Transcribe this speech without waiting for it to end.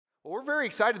Well, we're very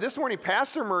excited. This morning,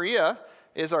 Pastor Maria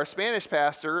is our Spanish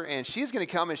pastor, and she's going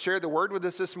to come and share the word with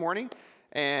us this morning.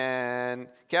 And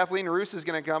Kathleen Roos is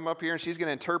going to come up here, and she's going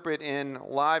to interpret in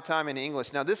live time in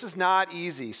English. Now, this is not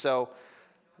easy, so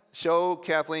show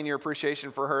Kathleen your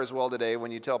appreciation for her as well today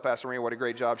when you tell Pastor Maria what a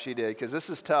great job she did, because this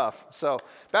is tough. So,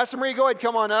 Pastor Maria, go ahead,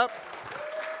 come on up.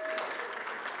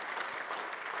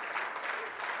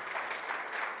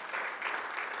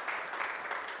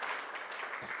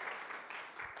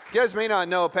 You guys may not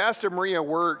know, Pastor Maria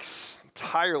works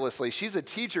tirelessly. She's a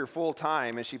teacher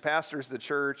full-time, and she pastors the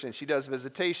church, and she does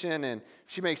visitation, and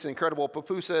she makes incredible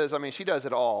pupusas. I mean, she does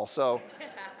it all. So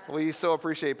we so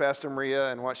appreciate Pastor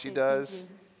Maria and what she does.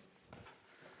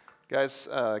 Guys,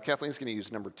 Kathleen's going to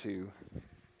use number 2.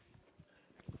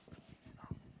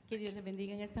 Que Dios les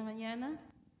bendiga en esta mañana.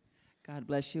 God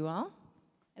bless you all.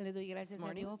 Le doy gracias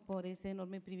a Dios por ese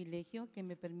enorme privilegio que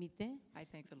me permite I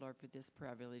thank the Lord for this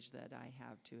privilege that I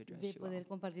have to address de you all poder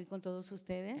compartir con todos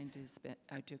ustedes.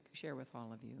 and to share with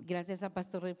all of you. Gracias a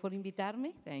Pastor Rey por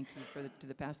invitarme Thank you to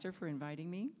the pastor for inviting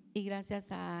me. y gracias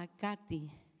a Katy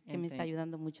que And me está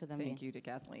ayudando mucho también. Thank you to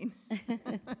Kathleen.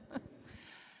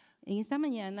 En esta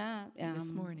mañana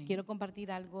This morning, quiero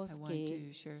compartir algo I want que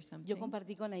to share yo something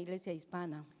compartí con la iglesia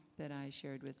hispana. that I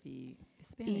shared with the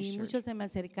Spanish Y church. muchos se me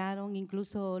acercaron,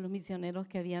 incluso los misioneros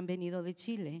que habían venido de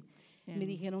Chile, me And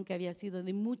dijeron que había sido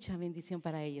de mucha bendición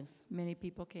para ellos. many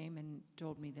people came and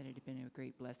told me that it had been a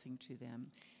great blessing to them,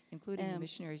 including the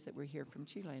missionaries that were here from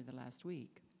Chile the last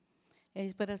week.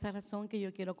 Es por esa razón que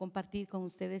yo quiero compartir con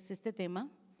ustedes este tema.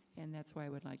 And that's why I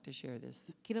would like to share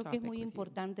this Creo que es topic muy with you.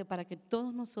 importante para que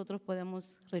todos nosotros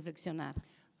podamos reflexionar.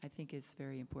 I think it's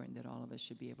very important that all of us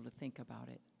should be able to think about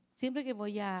it. Siempre que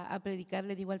voy a predicar,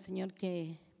 le digo al Señor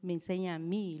que me enseña a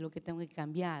mí lo que tengo que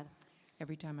cambiar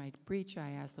Every time I preach,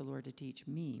 I ask the Lord to teach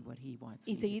me what He wants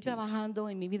y me to seguir teach. trabajando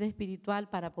en mi vida espiritual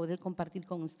para poder compartir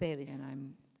con ustedes. And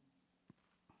I'm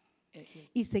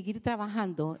Y seguir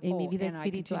trabajando en mi vida and I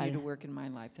continue to espiritual work in my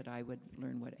life that I would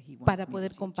learn what He wants para me poder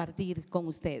to teach, compartir con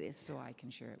ustedes. so I can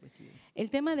share it with you. El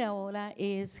tema de ahora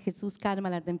es Jesús calma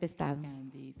la tempestad. And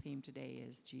the theme today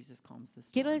is Jesus calms the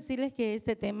storm. Quiero decirles que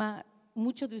este tema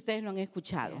muchos de ustedes lo han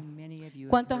escuchado. And many of you have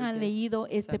 ¿Cuántos heard han this leído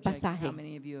este subject. pasaje? How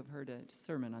many of you have heard a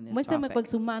sermon on this Muéstrame con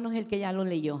topic? sus manos el que ya lo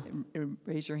leyó.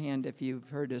 Raise your hand if you've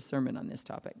heard a sermon on this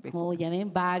topic before. Oh, ya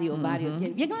ven varios.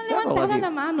 Bien Several levantada of you. la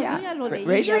mano, Yeah. yo ya lo leí,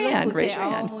 Raise ya your lo hand, escuché. raise your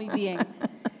Oh, hand. muy bien.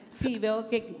 Sí, veo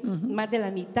que más de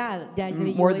la mitad ya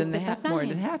leyó More este than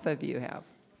pasaje. half of you have.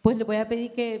 Pues le voy a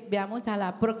pedir que veamos a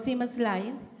la próxima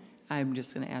slide. I'm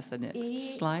just going to ask the next Y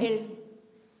slide. el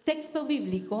texto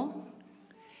bíblico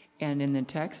And in the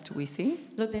text we see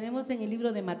lo tenemos en el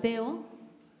libro de Mateo,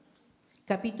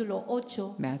 capítulo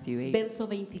 8, Matthew 8, verso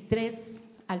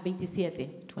 23 al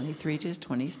 27. 23 to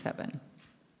 27.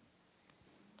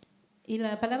 Y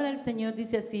la palabra del Señor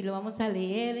dice así, lo vamos a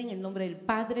leer en el nombre del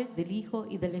Padre, del Hijo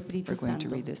y del Espíritu We're going to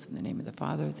Santo. read this in the name of the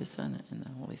Father, the Son, and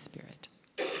the Holy Spirit.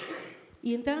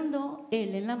 Y entrando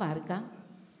él en la barca,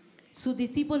 sus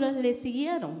discípulos le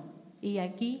siguieron. Y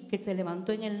aquí que se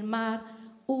levantó en el mar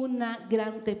una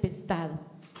gran tempestad,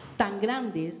 tan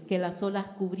grandes que las olas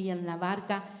cubrían la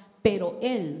barca, pero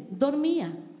él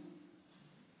dormía.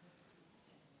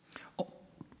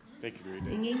 Thank you, Rita.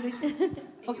 In English?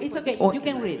 Okay, it's okay, you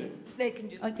can read. They can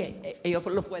just, Okay. ellos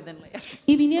lo pueden leer.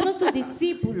 Y vinieron sus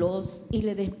discípulos y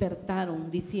le despertaron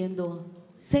diciendo,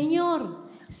 Señor,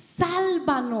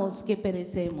 sálvanos que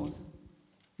perecemos.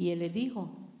 Y él les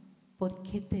dijo, ¿por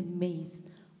qué teméis,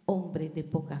 hombres de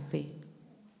poca fe?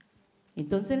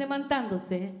 Entonces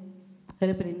levantándose,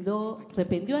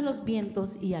 reprendió a los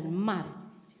vientos y al mar,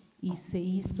 y se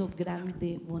hizo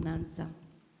grande bonanza.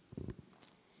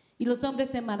 Y los hombres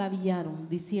se maravillaron,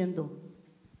 diciendo,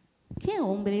 ¿qué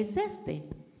hombre es este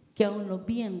que aun los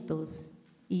vientos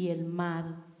y el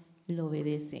mar le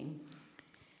obedecen?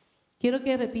 Quiero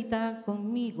que repita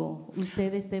conmigo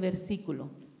usted este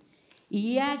versículo.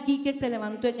 Y he aquí que se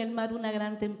levantó en el mar una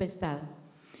gran tempestad.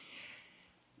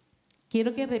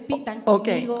 Quiero que repitan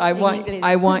Okay, conmigo I en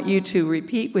inglés. want you to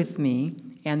repeat with me.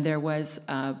 And there was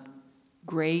a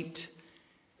great,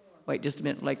 wait just a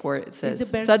minute, like where it says, the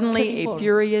verse suddenly 24. a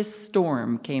furious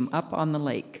storm came up on the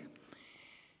lake.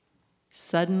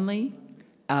 Suddenly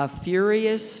a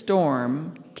furious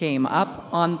storm came up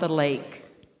on the lake.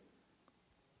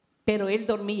 Pero él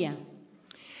dormía.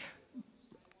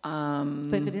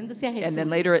 Refiriéndose a Jesús. And then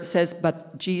later it says,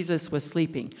 but Jesus was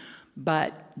sleeping.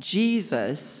 But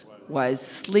Jesus was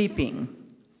sleeping.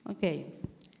 Ok.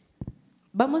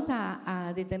 Vamos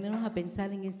a detenernos a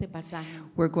pensar en este pasaje.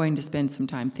 We're going to spend some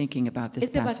time thinking about this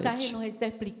Este pasaje passage. nos está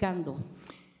explicando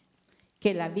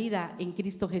que la vida en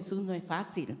Cristo Jesús no es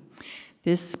fácil.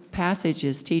 This passage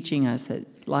is teaching us that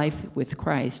life with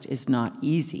Christ is not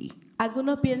easy.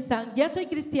 Algunos piensan, ya soy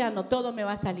cristiano, todo me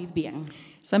va a salir bien.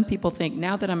 Some people think,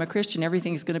 now that I'm a Christian,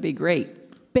 everything's going to be great.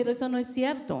 Pero eso no es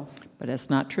cierto, But that's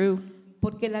not true,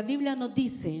 porque la Biblia nos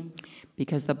dice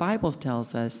because the Bible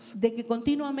tells us de que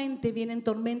continuamente vienen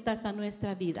tormentas a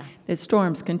nuestra vida. that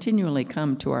storms continually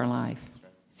come to our life.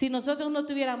 Si nosotros no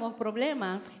tuviéramos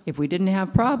problemas, If we didn't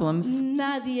have problems,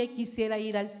 nadie quisiera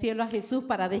ir al cielo a Jesús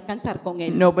para descansar con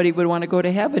Él. nobody would want to go to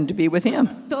heaven to be with him.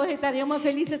 Todos estaríamos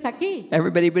felices aquí.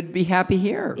 Everybody would be happy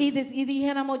here. Y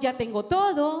dijéramos, ya tengo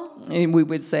todo, And we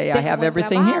would say, I tengo have buen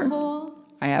everything here. trabajo,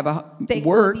 I have a tengo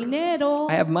work. dinero,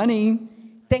 I have money.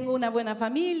 tengo una buena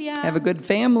familia, I have a good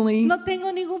family. no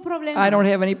tengo ningún problema. I don't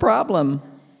have any problem.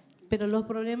 Pero los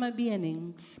problemas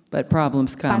vienen But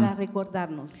problems para come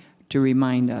recordarnos to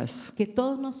remind us que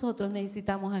todos nosotros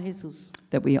necesitamos a Jesús.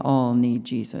 that we all need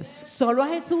Jesus. Solo a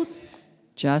Jesús,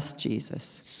 Just Jesus.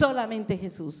 solamente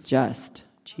Jesús. Just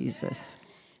Jesus.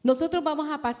 Nosotros vamos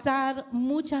a pasar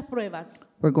muchas pruebas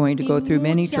We're going to y go through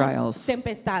many muchas trials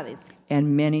tempestades. and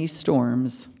many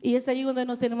storms. Y es ahí donde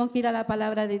nos tenemos que ir a la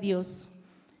palabra de Dios.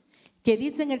 Que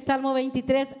dice en el Salmo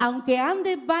 23, aunque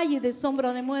ande en valle de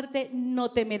sombra de muerte,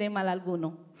 no temeré mal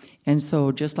alguno. And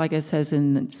so, just like it says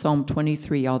in Psalm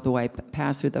 23, although I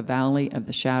pass through the valley of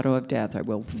the shadow of death, I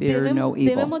will fear no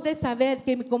evil. Debemos de saber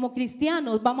que como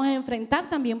cristianos vamos a enfrentar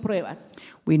también pruebas.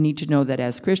 We need to know that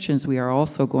as Christians, we are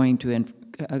also going to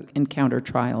encounter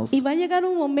trials. Y va a llegar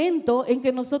un momento en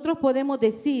que nosotros podemos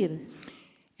decir,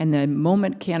 And the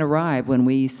moment can arrive when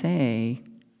we say,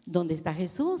 ¿dónde está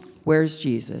Jesús? where's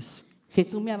Jesus?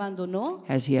 ¿Jesús me abandonó?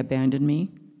 Has he abandoned me?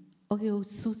 ¿O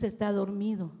Jesús está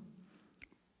dormido?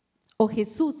 ¿O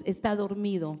Jesús está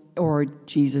dormido? Or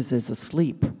Jesus is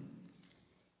asleep?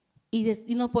 Y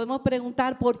nos podemos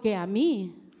preguntar, ¿por qué a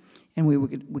mí? And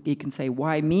we can say,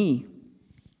 why me?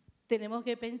 Tenemos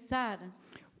que pensar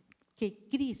que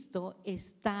Cristo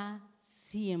está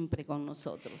siempre con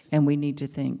nosotros. And we need to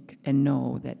think and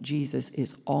know that Jesus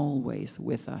is always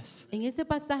with us. En este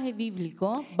pasaje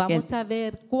bíblico vamos a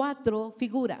ver 4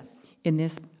 figuras. In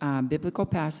this biblical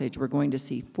passage, we're going to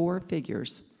see 4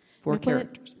 figures, 4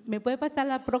 characters. ¿Me puede pasar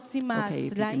la próxima Okay, if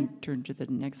you slide? can turn to the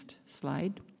next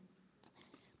slide.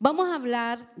 Vamos a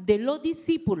hablar de los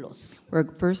discípulos We're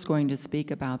first going to speak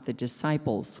about the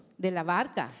disciples, de la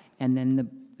barca, and then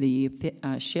the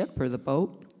ship or the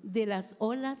boat, de las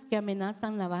olas que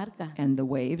amenazan la barca and the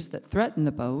waves that threaten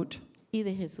the boat, y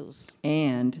de Jesús.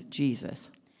 and Jesus.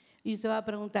 Y usted va a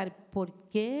preguntar, ¿por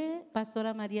qué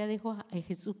Pastora María dejó a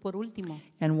Jesús por último?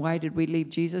 And why did we leave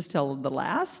Jesus till the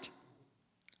last?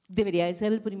 Debería de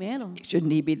ser el primero,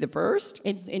 Shouldn't he be the first?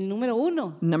 el número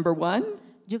 1. Number 1?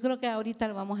 Yo creo que ahorita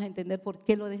lo vamos a entender por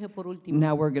qué lo dejé por último.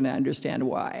 Now we're going to understand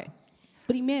why.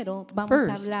 Primero vamos First.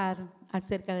 a hablar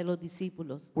acerca de los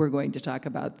discípulos. We're going to talk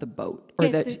about the boat, or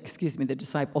Yes, the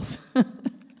disciples.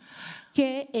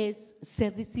 ¿Qué es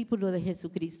ser discípulo de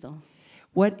Jesucristo?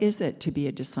 What is it to be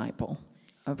a disciple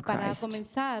of Para Christ?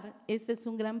 comenzar, ese es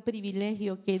un gran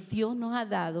privilegio que Dios nos ha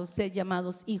dado, ser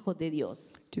llamados hijos de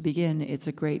Dios. To begin, it's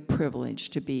a great privilege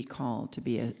to be called to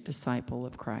be a disciple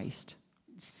of Christ.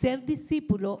 Ser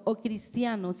discípulo o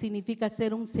cristiano significa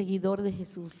ser un seguidor de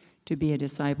Jesús. To be a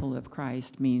disciple of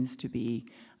Christ means to be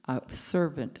a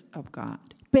servant of God.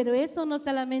 Pero eso no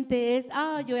solamente es,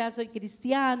 yo ya soy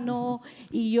cristiano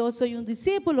y yo soy un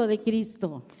discípulo de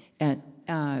Cristo. And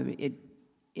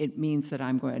it means that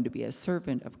I'm going to be a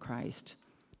servant of Christ.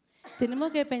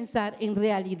 Tenemos que pensar, ¿en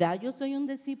realidad yo soy un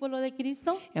discípulo de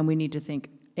Cristo? And we need to think,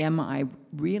 am I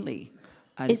really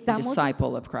a ¿Estamos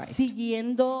disciple of Christ?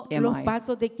 siguiendo Am los I-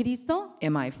 pasos de Cristo?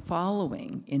 Am I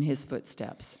following in his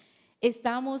footsteps?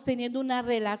 ¿Estamos teniendo una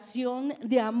relación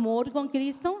de amor con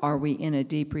Cristo? Are we in a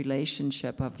deep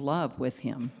relationship of love with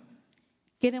him?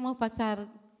 ¿Queremos pasar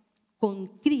con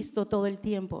Cristo todo el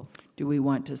tiempo? Do we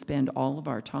want to spend all of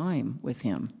our time with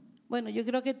him? Bueno, yo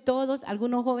creo que todos,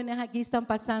 algunos jóvenes aquí están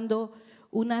pasando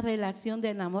una relación de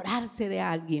enamorarse de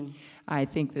alguien. I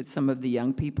think that some of the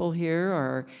young people here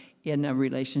are in a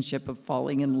relationship of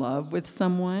falling in love with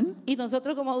someone. Y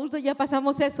nosotros como adultos ya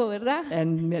pasamos eso, ¿verdad?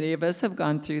 And many of us have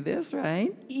gone through this,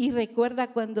 right? Y recuerda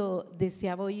cuando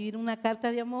deseaba oír una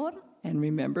carta de amor. And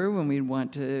remember when we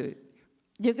want to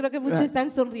Yo creo que muchos están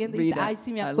sonriendo y Read dicen, a- ay,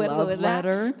 sí me a acuerdo, love ¿verdad?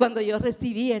 letter. Cuando yo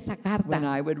recibí esa when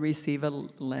carta. I would receive a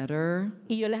letter,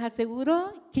 Y yo les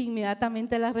aseguro que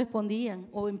inmediatamente la respondían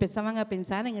o empezaban a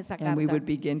pensar en esa and we carta. would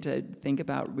begin to think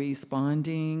about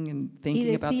responding and Y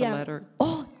thinking about the decían, letter.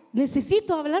 oh,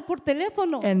 necesito hablar por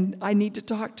teléfono. and I need to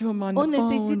talk to him on O the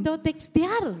phone, necesito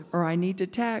textear. or I need to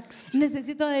text,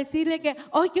 Necesito decirle que,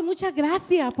 ¡ay, que muchas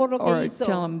gracias por lo que or hizo!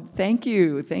 tell him, thank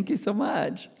you so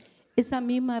much. Esa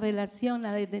misma relación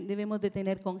la debemos de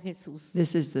tener con Jesús.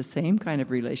 This is the same kind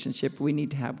of relationship we need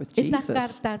to have with Esas Jesus.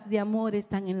 cartas de amor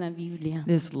están en la Biblia.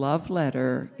 This love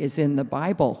letter is in the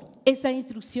Bible. Esa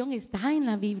instrucción está en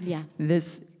la Biblia.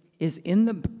 This is in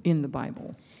the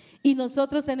Bible. Y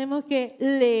nosotros tenemos que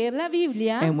leer la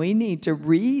Biblia And we need to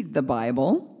read the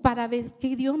Bible, para ver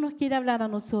qué Dios nos quiere hablar a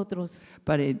nosotros.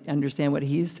 but understand what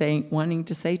he's saying, wanting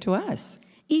to say to us.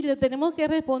 Y le tenemos que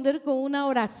responder con una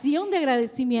oración de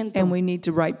agradecimiento. And we need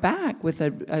to write back with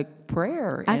a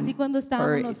prayer Así cuando or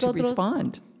estábamos to nosotros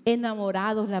respond.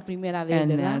 enamorados la primera vez,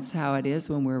 And ¿verdad? that's how it is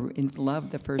when we're in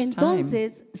love the first time.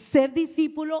 Entonces, ser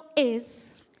discípulo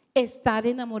es estar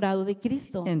enamorado de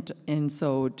Cristo. And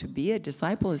so to be a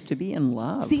disciple is to be in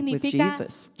love with Significa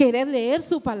Jesus. querer leer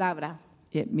su palabra.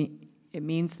 It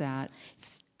means that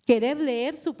Querer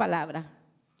leer su palabra.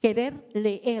 Querer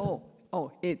leer.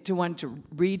 to want to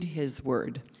read his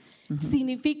word.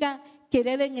 Significa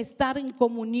querer estar en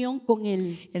comunión con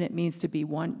Él. And it means to be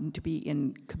wanting to be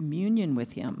in communion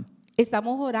with him.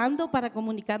 ¿Estamos orando para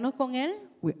comunicarnos con Él?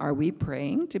 Are we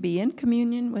praying to be in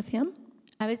communion with him?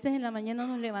 A veces en la mañana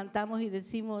nos levantamos y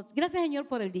decimos, gracias Señor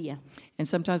por el día. And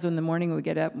sometimes in the morning we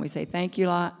get up and we say, thank you,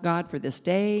 God, for this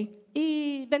day.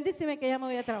 Y bendíceme que ya me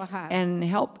voy a trabajar. And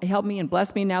help me and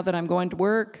bless me now that I'm going to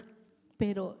work.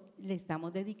 Pero ¿le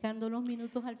estamos dedicando los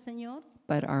minutos al Señor?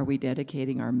 But are we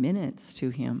dedicating our minutes to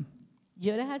him?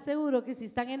 Yo les aseguro que si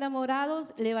están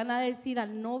enamorados, le van a decir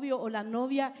al novio o la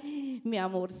novia, mi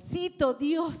amorcito,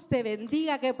 Dios te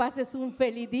bendiga, que pases un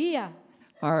feliz día.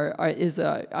 Is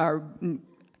our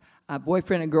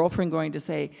boyfriend and girlfriend going to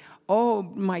say, oh,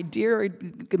 my dear,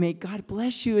 may God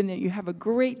bless you and that you have a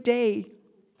great day?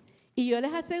 Y yo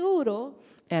les aseguro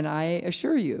And I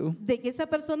assure you, de que esa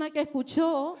persona que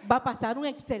escuchó va a pasar un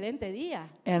excelente día.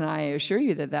 and I assure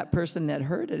you that person that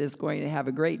heard it is going to have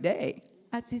a great day.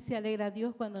 Así se alegra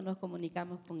Dios cuando nos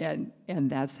comunicamos con Él. And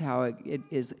that's how it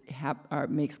is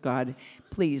makes God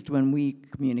pleased when we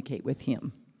communicate with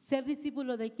him. Ser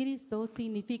discípulo de Cristo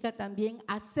significa también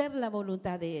hacer la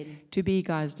voluntad de Él. To be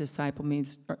God's disciple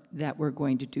means that we're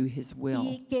going to do his will,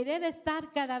 Y querer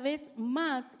estar cada vez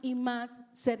más y más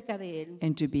cerca de Él.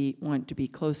 and want to be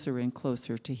closer and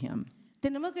closer to him.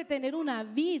 Tenemos que tener una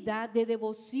vida de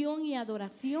devoción y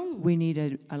adoración. We need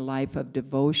a life of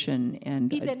devotion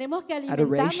and Y tenemos que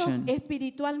alimentarnos adoration.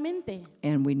 espiritualmente.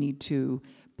 And we need to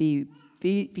be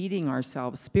feeding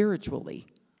ourselves spiritually.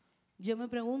 Yo me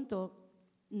pregunto,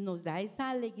 ¿nos da esa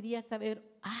alegría saber,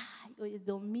 ay, hoy es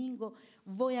domingo,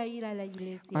 voy a ir a la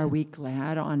iglesia? Are we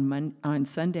glad on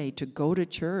Sunday to go to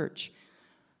church?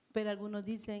 Pero algunos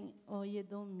dicen, hoy es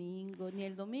domingo, ni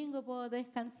el domingo puedo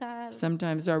descansar.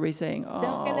 Sometimes are we saying,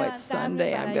 Tengo que oh, it's levantarme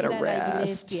Sunday, para I'm ir going a to la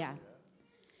rest. iglesia.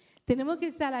 Tenemos que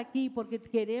estar aquí porque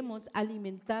queremos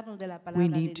alimentarnos de la We palabra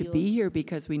de need to Dios. be here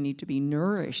because we need to be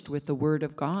nourished with the word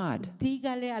of God.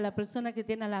 Dígale a la persona que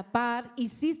tiene a la par,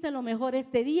 hiciste lo mejor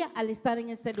este día al estar en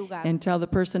este lugar. And tell the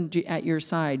person at your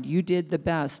side, you did the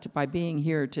best by being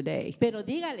here today. Pero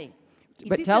dígale.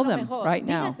 But hiciste tell lo them mejor. right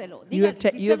now, Dígaselo, you have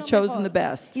dígale, you have hiciste lo chosen the mejor.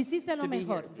 best Hiciste lo to be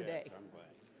mejor. here today.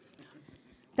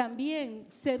 También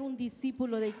ser un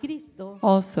discípulo de Cristo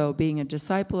Also, being a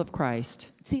disciple of Christ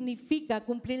significa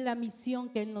cumplir la misión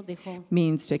que Él nos dejó.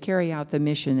 means to carry out the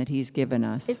mission that he's given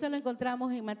us. Eso lo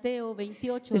encontramos en Mateo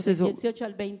 28, This del is what- 18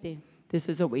 al 20. This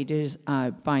is what we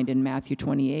find in Matthew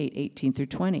 28, 18 through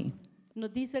 20. Nos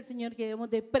dice el Señor que debemos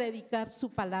de predicar su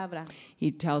palabra.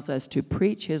 He tells us to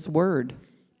preach his word.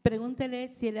 Pregúntele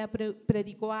si Él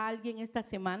predicó a alguien esta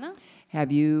semana.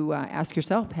 Have you, ask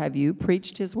yourself, have you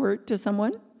preached his word to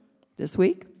someone this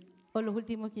week O los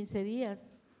últimos 15 días,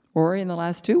 or in the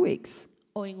last 2 weeks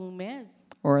o en un mes,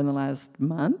 or in the last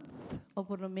month o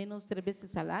por lo menos 3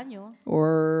 veces al año.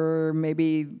 or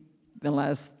maybe the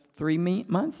last 3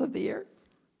 months of the year?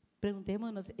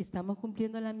 Preguntémonos, ¿estamos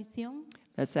cumpliendo la misión?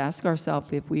 Let's ask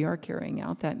ourselves if we are carrying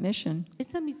out that mission.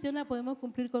 Esa misión la podemos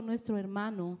cumplir con nuestro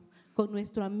hermano, con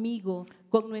nuestro amigo,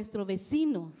 con nuestro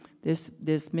vecino.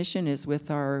 This mission is with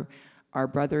our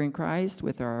brother in Christ,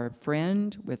 with our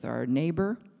friend, with our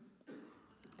neighbor.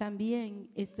 También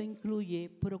esto incluye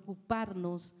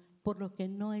preocuparnos por los que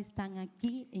no están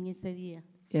aquí en este día.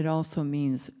 It also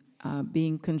means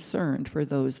being concerned for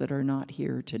those that are not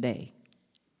here today.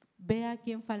 Vea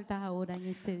quién falta ahora en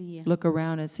este día. Look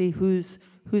around and see who's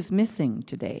missing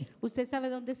today. Usted sabe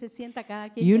dónde se sienta cada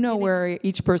quien. You que know tiene- where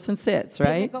each person sits,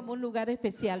 tiene right? como un lugar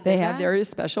especial, They ¿verdad? have their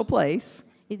special place.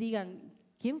 Y digan,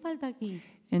 ¿quién falta aquí?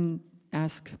 And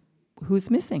ask, who's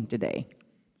missing today?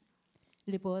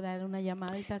 ¿Le puedo dar una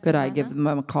llamada esta Could I give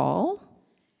semana? them a call?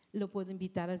 ¿Lo puedo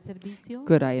invitar al servicio?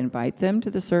 Could I invite them to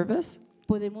the service?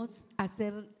 ¿Podemos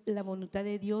hacer la voluntad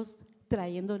de Dios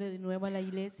trayéndole de nuevo a la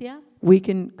iglesia?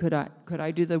 Could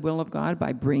I do the will of God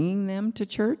by bringing them to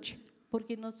church?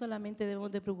 Porque no solamente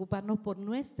debemos de preocuparnos por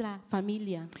nuestra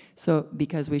familia, So,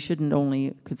 because we shouldn't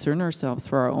only concern ourselves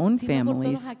for our own sino por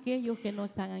todos families, aquellos que no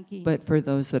están aquí. but for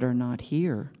those that are not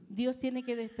here. Dios tiene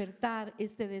que despertar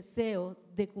este deseo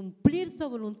de cumplir su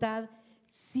voluntad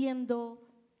siendo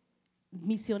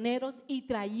misioneros y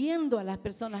trayendo a las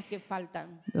personas que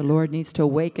faltan. The Lord needs to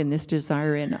awaken this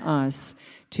desire in us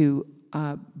to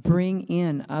bring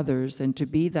in others and to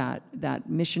be that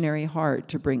missionary heart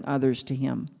to bring others to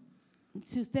Him.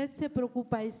 Si usted se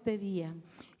preocupa este día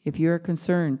If you're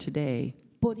concerned today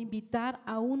por invitar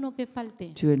a uno que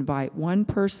falte, to invite one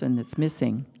person that's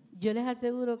missing, yo les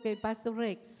aseguro que el pastor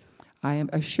Rex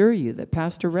assure you that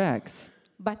Pastor Rex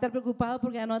va a estar preocupado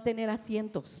porque ya no va a tener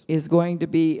asientos. is going to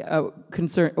be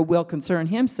will concern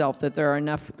himself that there are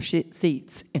enough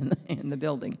seats in the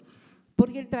building,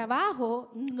 Porque el trabajo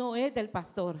no es del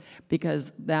pastor,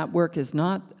 because that work is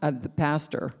not of the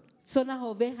pastor. son las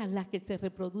ovejas las que se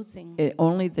reproducen.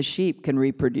 Only the sheep can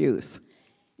reproduce.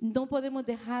 No podemos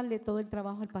dejarle todo el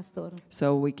trabajo al pastor.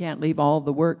 So we can't leave all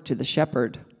the work to the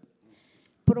shepherd.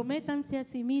 Prométanse a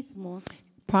sí mismos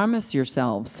Promise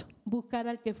yourselves buscar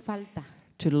al que falta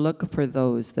to look for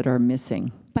those that are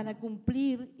missing, para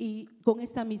cumplir y con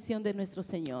esta misión de nuestro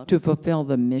Señor. to fulfill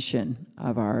the mission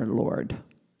of our Lord.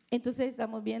 Entonces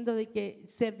estamos viendo de que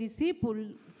ser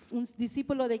discípulo, un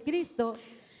discípulo de Cristo,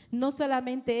 no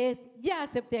solamente es ya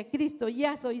acepté a Cristo,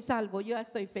 ya soy salvo, yo ya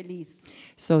estoy feliz.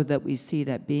 So that we see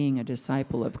that being a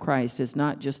disciple of Christ is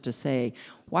not just to say,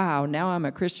 wow, now I'm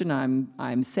a Christian,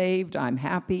 I'm saved, I'm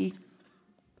happy.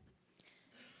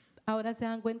 Ahora se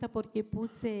dan cuenta por qué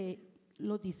puse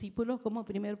los discípulos como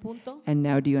primer punto. And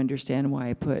now do you understand why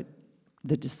I put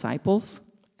the disciples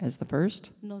as the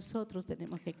first? Nosotros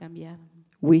tenemos que cambiar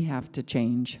We have to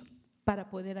change para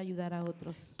poder ayudar a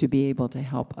otros. to be able to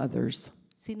help others.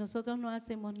 Si nosotros no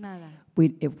hacemos nada,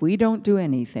 If we don't do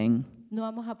anything, no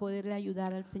vamos a poderle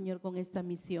ayudar al Señor con esta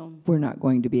misión. we're not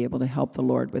going to be able to help the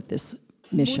Lord with this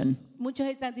mission. Muchos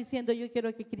están diciendo, yo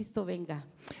quiero que Cristo venga.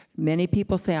 Many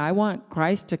people say, I want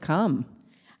Christ to come.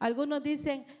 Algunos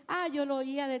dicen, yo lo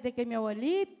oía desde que mi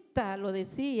abuelita lo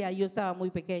decía, yo estaba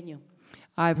muy pequeño.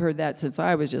 I've heard that since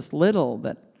I was just little,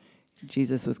 that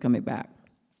Jesus was coming back.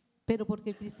 Pero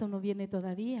porque Cristo no viene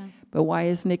todavía, But why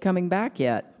isn't he coming back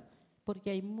yet?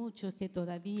 porque hay muchos que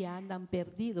todavía andan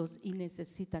perdidos y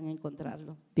necesitan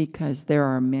encontrarlo. Because there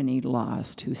are many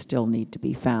lost who still need to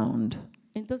be found.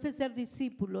 Entonces ser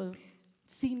discípulo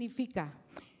significa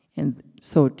And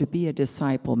so to be a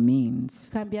disciple means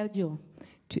cambiar yo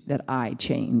that I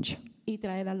change y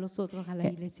traer a los otros a la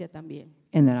iglesia también.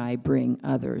 and that I bring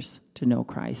others to know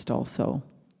Christ also.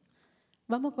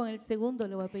 Vamos con el segundo,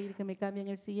 le voy a pedir que me cambien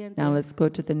el siguiente. Now let's go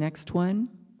to the next one,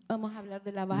 Vamos a hablar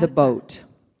de la the barca. boat.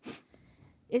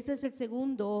 Este es el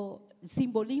segundo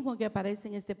simbolismo que aparece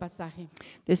en este pasaje.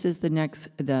 This is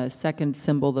the second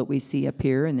symbol that we see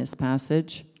appear in this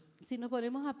passage. Si nos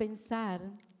ponemos a pensar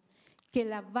que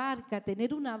la barca,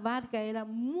 tener una barca era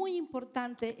muy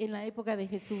importante en la época de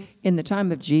Jesús, In the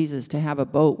time of Jesus, to have a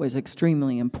boat was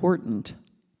extremely important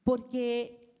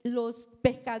porque los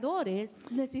pescadores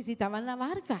necesitaban la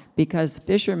barca because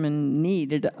fishermen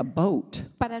needed a boat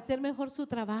para hacer mejor su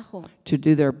trabajo. to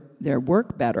do their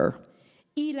work better.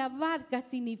 Y la barca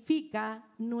significa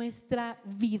nuestra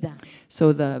vida.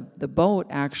 So the boat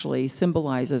actually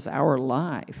symbolizes our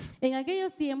life. En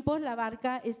aquellos tiempos la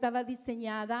barca estaba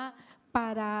diseñada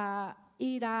para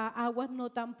ir a aguas no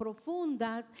tan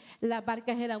profundas. Las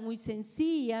barcas eran muy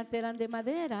sencillas, eran de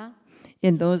madera.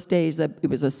 In those days, it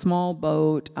was a small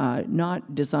boat,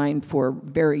 not designed for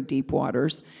very deep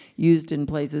waters, used in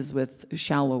places with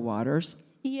shallow waters.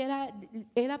 Y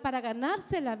era para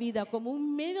ganarse la vida, como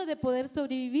un medio de poder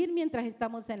sobrevivir mientras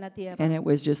estamos en la tierra. And it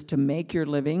was just to make your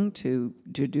living, to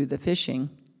do the fishing.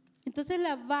 Entonces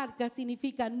la barca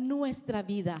significa nuestra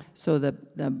vida. So the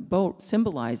boat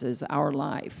symbolizes our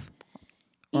life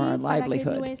Y or our para que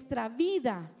livelihood. nuestra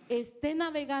vida esté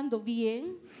navegando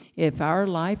bien, If our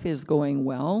life is going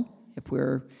well, if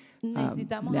we're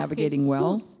necesitamos a navigating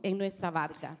well, Jesús en nuestra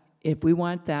barca. if we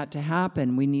want that to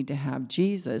happen, we need to have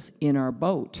Jesus in our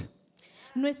boat.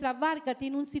 Nuestra barca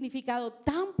tiene un significado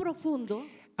tan profundo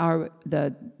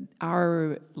That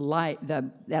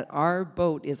our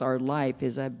boat is our life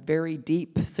is a very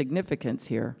deep significance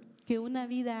here. que una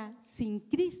vida sin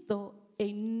Cristo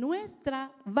en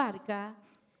nuestra barca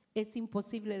es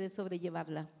imposible de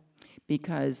sobrellevarla.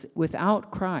 because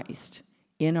without Christ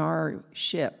in our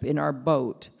ship, in our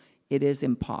boat, it is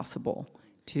impossible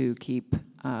to keep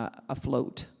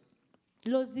afloat.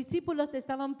 Los discípulos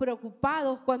estaban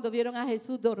preocupados cuando vieron a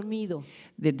Jesús dormido.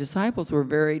 The disciples were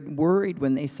very worried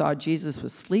when they saw Jesus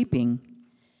was sleeping.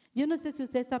 Yo no sé si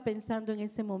usted está pensando en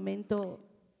ese momento,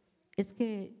 es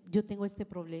que yo tengo este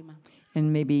problema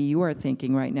And maybe you are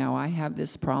thinking right now, I have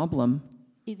this problem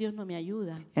y Dios no me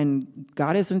ayuda, and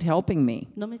God isn't helping me.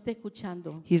 no me está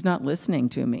escuchando. He's not listening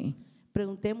to me.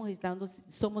 Preguntemos,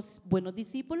 ¿somos buenos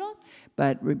discípulos?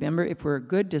 But remember, if we're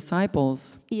good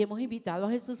disciples Y hemos invitado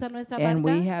a Jesús a nuestra and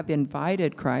we barca, have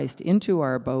invited Christ into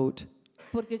our boat,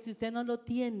 porque si usted no lo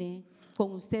tiene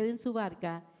con usted en su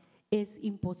barca, es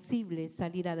imposible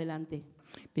salir adelante.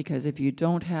 because if you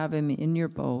don't have him in your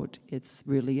boat, it's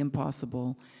really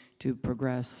impossible to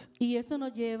progress. Y esto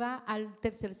nos lleva al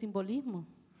tercer simbolismo.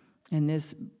 And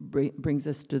this brings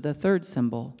us to the third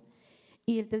symbol.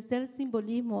 Y el tercer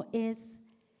simbolismo es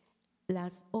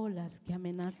las olas que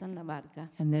amenazan la barca.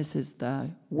 And this is the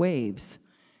waves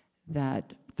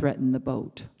that threaten the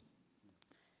boat.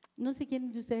 No sé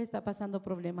quién de ustedes está pasando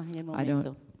problemas en el I don't-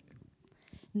 momento.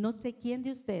 No sé quién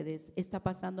de ustedes está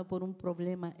pasando por un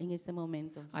problema en ese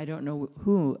momento. I don't know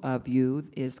who of you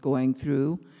is going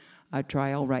through a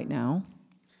trial right now,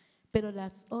 Pero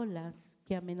las olas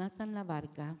que amenazan la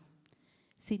barca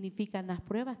significan las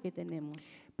pruebas que tenemos.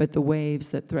 but the waves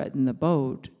that threaten the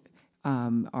boat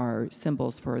are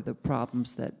symbols for the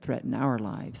problems that threaten our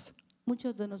lives.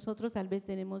 Muchos de nosotros tal vez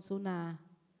tenemos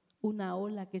una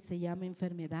ola que se llama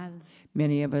enfermedad.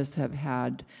 Many of us have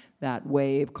had that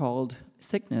wave called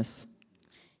sickness,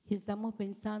 Y estamos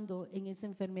pensando en esa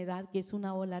enfermedad que es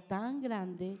una ola tan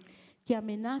grande que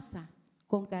amenaza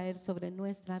con caer sobre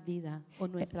nuestra vida o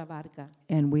nuestra barca.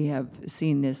 and we have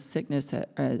seen this sickness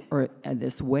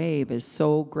this wave is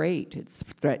so great, it's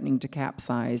threatening to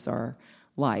capsize our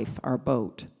life, our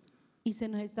boat. Y se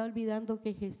nos está olvidando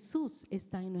que Jesús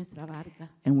está en nuestra barca.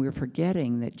 And we're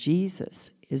forgetting that Jesus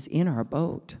is in our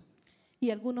boat. Y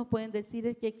algunos pueden decir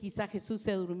es que quizá Jesús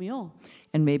se durmió.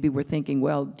 And maybe we're thinking,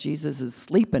 well, Jesus is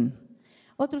sleeping.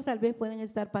 Otros tal vez pueden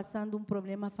estar pasando un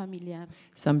problema familiar.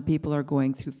 Some people are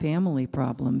going through family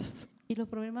problems. Y los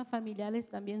problemas familiares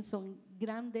también son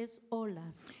grandes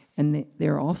olas And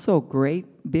they're also great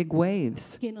big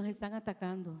waves que nos están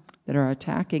atacando. that are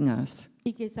attacking us.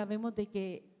 Y que sabemos de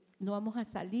que no vamos a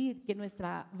salir, que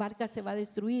nuestra barca se va a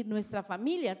destruir, nuestra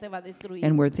familia se va a destruir.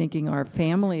 And we're thinking our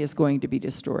family is going to be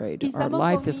destroyed. Y Our estamos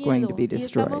life con is going to miedo, be y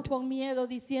estamos destroyed. con miedo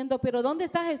diciendo, pero ¿dónde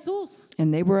está Jesús?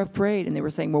 And they were afraid and they were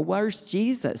saying, well, where's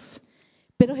Jesus?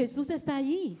 Pero Jesús está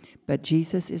allí, But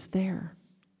Jesus is there.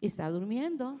 está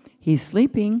durmiendo. He's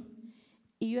sleeping.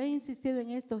 Y yo he insistido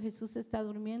en esto, Jesús está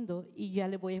durmiendo y ya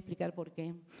le voy a explicar por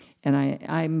qué. And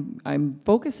I'm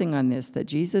focusing on this, that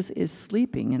Jesus is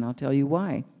sleeping, and I'll tell you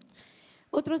why.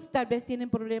 Otros tal vez tienen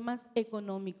problemas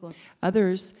económicos.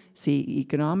 Others see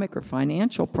economic or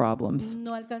financial problems.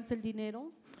 No alcanza el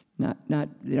dinero,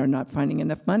 They're not finding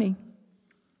enough money.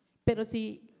 pero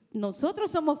si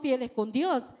nosotros somos fieles con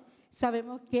Dios,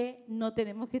 sabemos que no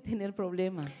tenemos que tener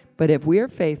problemas. But if we're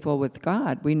faithful with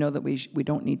God, we know that we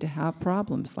don't need to have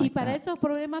problems Y like para that. esos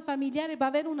problemas familiares va a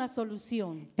haber una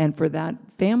solución. And for that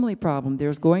family problem,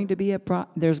 there's going to be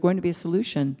a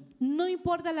solution. No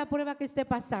importa la prueba que esté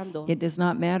pasando. It does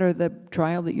not matter the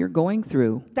trial that you're going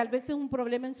through. Tal vez es un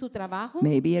problema en su trabajo.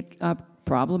 Maybe a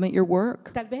problem at your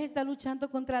work. Tal vez está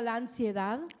luchando contra la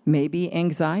ansiedad. Maybe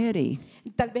anxiety.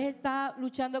 Tal vez está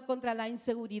luchando contra la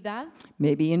inseguridad.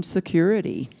 Maybe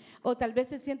insecurity. O tal vez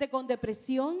se siente con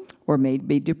depresión. Or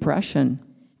maybe depression.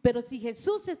 Pero si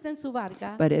Jesús está en su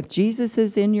barca, But if Jesus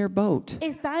is in your boat,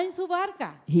 está en su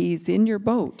barca He's in your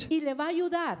boat. y le va a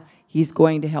ayudar He's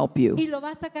going to help you. y lo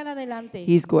va a sacar adelante.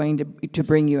 He's going to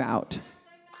bring you out.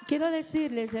 Quiero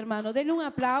decirles, hermano, denle un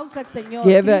aplauso al Señor.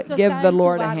 Give Cristo the está en su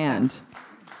Lord a barca. hand.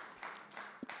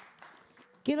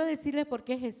 Quiero decirles por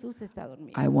qué Jesús está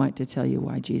durmiendo. I want to tell you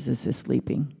why Jesus is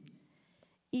sleeping.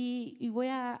 Y voy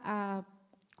a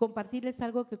compartirles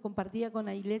algo que compartía con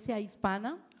la iglesia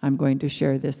hispana. I'm going to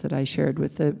share this that I shared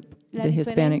with the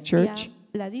Hispanic church.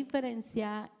 La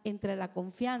diferencia entre la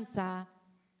confianza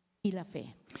y la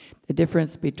fe. The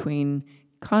difference between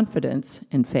confidence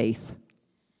and faith.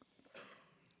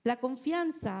 La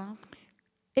confianza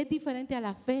es diferente a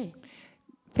la fe,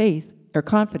 Faith or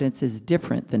confidence is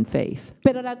different than faith.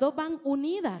 pero las dos van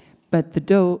unidas. But the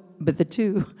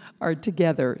two are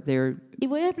together. Y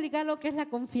voy a explicar lo que es la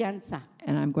confianza.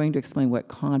 And I'm going to explain what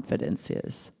confidence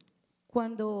is.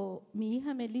 Cuando mi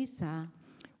hija Melissa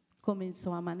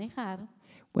comenzó a manejar,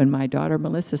 When my daughter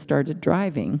Melissa started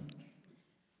driving,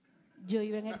 Yo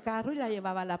iba en el carro y la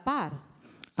llevaba a la par.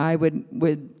 I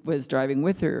was driving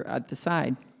with her at the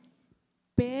side.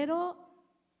 Pero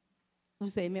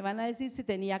ustedes me van a decir si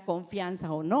tenía confianza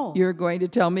o no. You're going to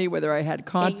tell me whether I had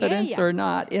confidence ella. or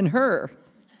not in her.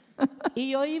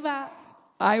 Y yo iba,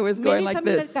 I was going Melissa, like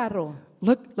mira el this. carro.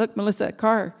 Look, Melissa,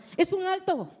 car. Es un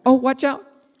alto. Oh, watch out.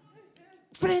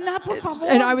 Frena, por favor.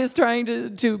 And I was trying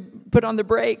to put on the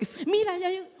brakes. Mira, ya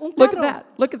hay un Look carro. at that.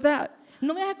 Look at that.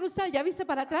 No me dejas cruzar, ¿ya viste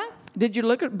para atrás? Did you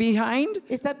look at behind?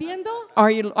 ¿Estás viendo? Are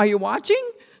you watching?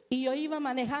 Y yo iba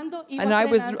manejando, iba And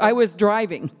frenando I was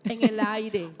driving en el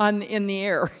aire. in the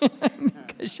air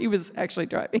because she was actually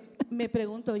driving. Me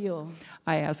pregunto yo,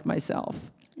 I ask myself,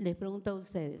 les pregunto a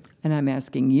ustedes, and I'm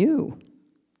asking you,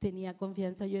 ¿tenía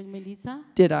confianza yo en Melissa?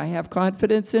 did I have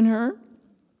confidence in her?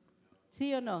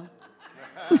 ¿Sí o no?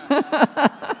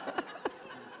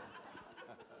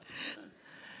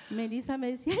 Melissa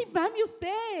me decía, ay, mami,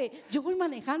 usted, yo voy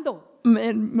manejando.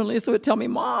 And Melissa would tell me,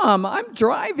 Mom, I'm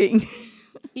driving.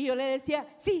 Y yo le decía,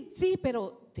 sí,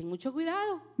 pero ten mucho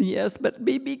cuidado. Yes, but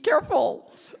be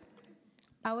careful.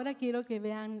 Ahora quiero que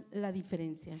vean la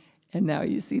diferencia. And now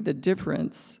you see the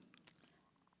difference.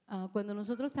 Cuando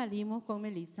nosotros salimos con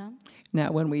Melissa,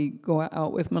 Now, when we go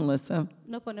out with Melissa,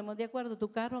 nos ponemos de acuerdo, tu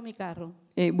carro o mi carro.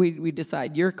 we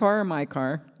decide your car or my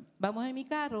car. Vamos en mi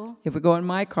carro, If we go in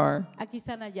my car, aquí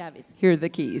están las llaves. here are the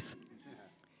keys.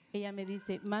 Ella me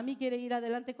dice, mami, ¿quiere ir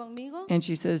adelante conmigo? And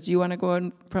she says, do you want to go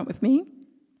in front with me?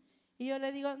 Y yo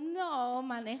le digo, no,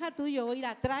 maneja tú, yo voy a ir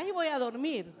atrás y voy a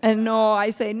dormir. And no, I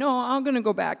say, no, I'm going to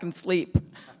go back and sleep.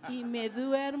 Y me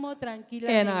duermo And I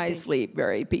tranquilamente. sleep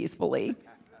very peacefully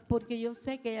Porque yo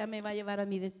sé que ella me va a llevar a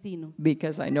mi destino.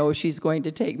 because I know she's going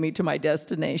to take me to my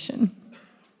destination.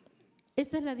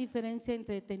 Esa es la diferencia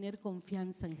entre tener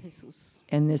confianza en Jesús.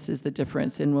 And this is the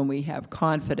difference in when we have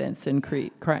confidence in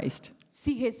Christ.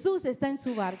 Si Jesús está en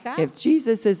su barca, If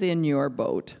Jesus is in your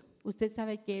boat, usted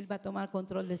sabe que Él va a tomar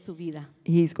control de su vida.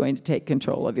 he's going to take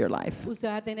control of your life. Usted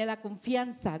va a tener la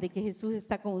confianza de que Jesús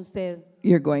está con usted.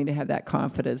 You're going to have that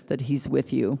confidence that he's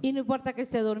with you. Y no importa que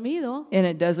esté dormido, And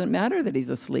it doesn't matter that he's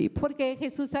asleep porque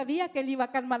Jesús sabía que Él iba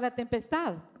a calmar la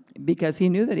tempestad. because he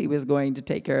knew that he was going to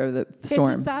take care of the Jesús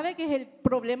storm. sabe que el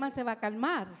problema se va a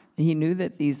calmar. He knew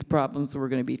that these problems were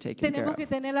going to be taken care Tenemos que of.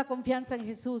 tener la confianza en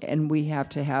Jesús. And we have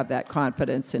to have that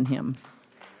confidence in him.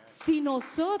 Si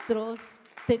nosotros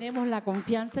tenemos la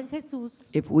confianza en Jesús,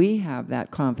 If we have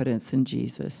that confidence in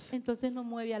Jesus, entonces nos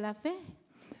mueve a la fe.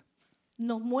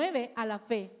 Nos mueve a la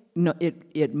fe. no,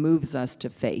 it moves us to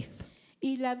faith.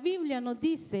 Y la Biblia nos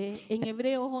dice en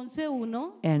Hebreos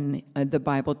 11:1 And the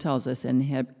Bible tells us in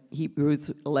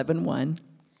Hebrews 11:1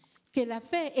 que la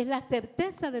fe es la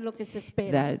certeza de lo que se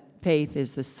espera. that faith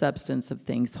is the substance of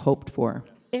things hoped for,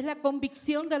 Es la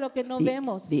convicción de lo que no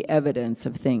vemos. the evidence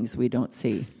of things we don't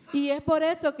see. Y es por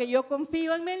eso que yo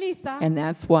confío en Melissa, And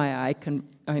that's why I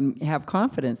have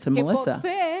confidence in que Melissa, por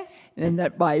fe and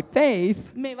that by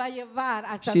faith, me va a llevar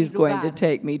hasta she's mi going lugar. to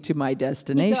take me to my Y que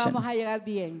destination, vamos a llegar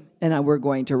bien. and we're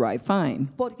going to arrive fine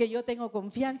Porque yo tengo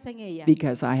confianza en ella.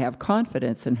 because I have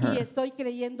confidence in Y her. estoy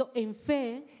creyendo en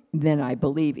fe Then I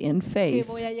believe in que faith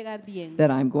voy a llegar bien. that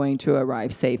I'm going to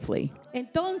arrive safely.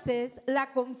 Entonces, la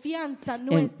confianza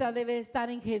nuestra debe estar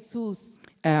en Jesús.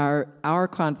 Our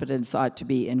confidence ought to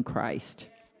be in Christ.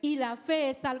 Y la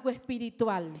fe es algo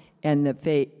espiritual. And the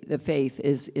faith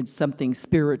is it's something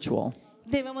spiritual,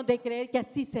 Debemos de creer que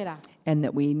así será. and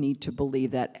that we need to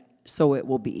believe that so it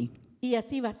will be, Y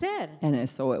así va a ser. and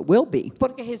so it will be,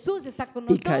 Porque Jesús está con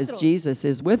because nosotros. Jesus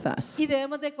is with us, Y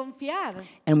debemos de confiar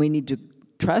and we need to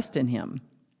trust in him,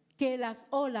 que las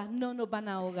olas no nos van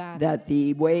a ahogar. that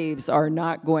the waves are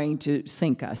not going to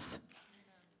sink us.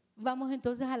 Vamos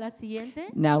entonces a la siguiente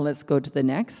Now let's go to the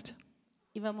next,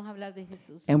 y vamos a hablar de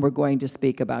Jesús. and we're going to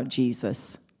speak about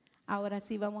Jesus. Ahora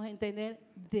sí vamos a entender,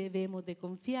 debemos de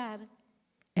confiar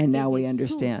And que now we Jesús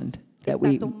understand that está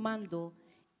we tomando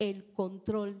el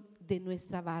control de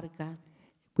nuestra barca.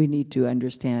 need to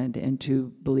understand and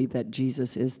to believe that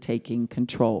Jesus is taking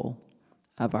control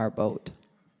of our boat.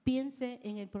 Piense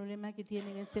en el problema que tiene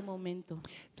en ese momento.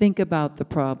 Think about the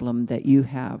problem that you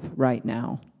have right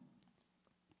now.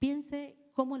 Piense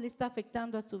cómo le está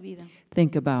afectando a su vida.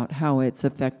 Think about how it's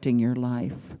affecting your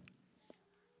life.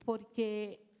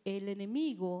 Porque el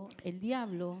enemigo, el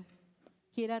diablo,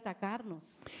 quiere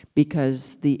atacarnos.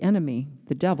 Because the enemy,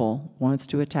 the devil, wants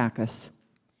to attack us.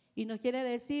 Y nos quiere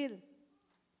decir,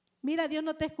 mira, Dios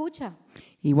no te escucha.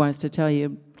 He wants to tell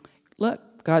you,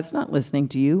 look, God's not listening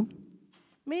to you.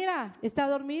 Mira, está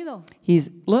dormido. He's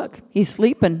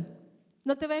sleeping.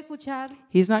 No te va a escuchar.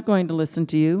 He's not going to listen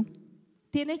to you.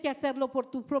 Tienes que hacerlo por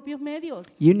tus propios medios.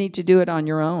 You need to do it on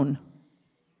your own.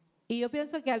 Y yo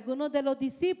pienso que algunos de los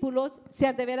discípulos se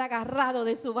han de haber agarrado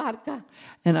de su barca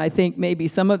And I think maybe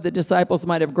some of the disciples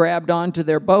might have grabbed onto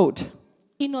their boat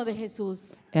y no de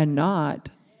Jesús. and not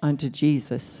unto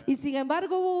Jesus. Y sin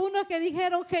embargo hubo unos que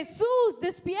dijeron, Jesús,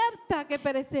 despierta que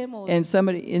perecemos. And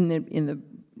somebody in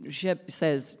the ship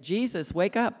says, Jesus,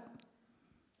 wake up.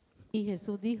 Y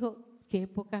Jesús dijo, qué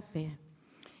poca fe,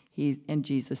 And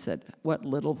Jesus said, what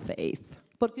little faith.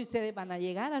 porque ustedes van a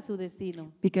llegar a su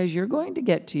destino. Because you're going to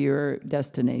get to your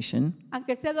destination.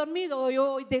 Aunque esté dormido o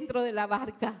yo hoy dentro de la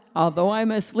barca. Although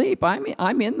I'm asleep,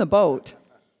 I'm in the boat.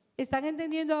 ¿Están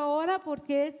entendiendo ahora por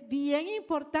qué es bien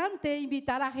importante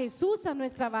invitar a Jesús a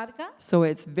nuestra barca? So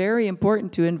it's very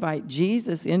important to invite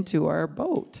Jesus into our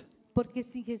boat. Porque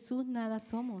sin Jesús nada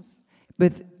somos.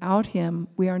 Without him,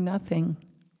 we are nothing.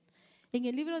 En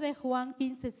el libro de Juan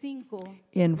 15:5,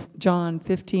 In John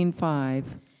 15:5,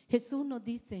 Jesús nos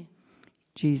dice,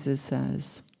 Jesus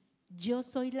says, yo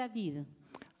soy la vid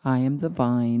I am the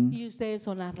vine, y ustedes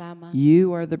son las ramas.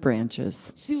 you are the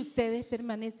branches. Si ustedes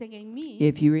permanecen en mí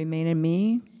If you remain in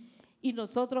me y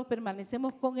nosotros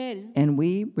permanecemos con Él, and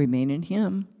we remain in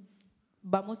him,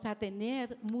 vamos a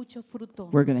tener mucho fruto.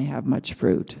 we're going to have much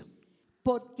fruit.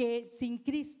 Porque sin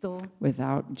Cristo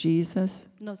Without Jesus,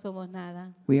 no somos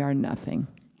nada. we are nothing.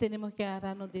 Tenemos que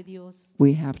agarrarnos de Dios.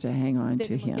 We have to hang on to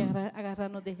Tenemos que him.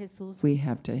 agarrarnos de Jesús. We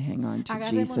have to hang on to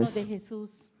Agarrémonos de Jesus.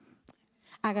 Jesús.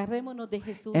 Agarrémonos de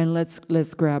Jesús. And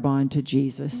let's grab on to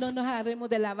Jesus. No nos agarremos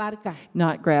de la barca.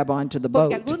 Not grab onto the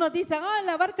Porque boat. algunos dicen,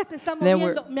 la barca se está Then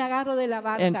we're- moviendo, me agarro de la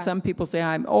barca. And some people say,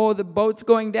 the boat's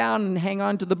going down, and hang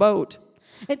on to the boat.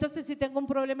 Entonces, si tengo un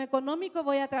problema económico,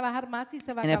 voy a trabajar más y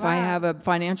se va a And if I acabar. have a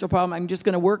financial problem, I'm just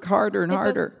going to work harder and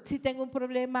harder. Entonces, si tengo un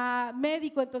problema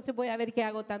médico, entonces voy a ver qué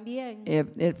hago también.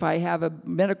 If I have a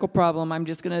medical problem, I'm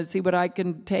just going to see what I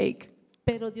can take.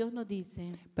 Pero Dios nos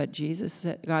dice But que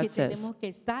God says tenemos que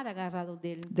estar agarrados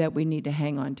de Él. that we need to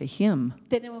hang on to him.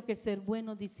 Tenemos que ser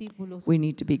buenos discípulos. We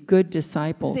need to be good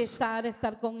disciples,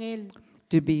 Estar con Él.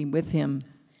 to be with him,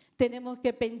 Tenemos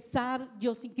que pensar,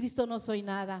 yo sin Cristo no soy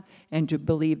nada. and to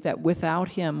believe that without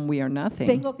him we are nothing.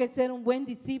 Tengo que ser un buen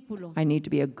discípulo. I need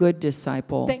to be a good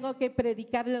disciple. Tengo que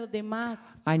predicarle a los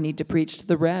demás. I need to preach to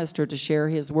the rest or to share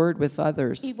his word with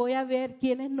others. Y voy a ver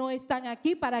quiénes no están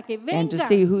aquí para que And to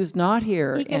see vengan. who's not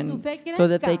here, Y que su and fe so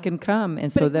that they crezca. can come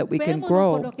and so that we can Preocupémonos por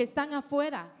grow. los que están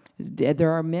afuera. There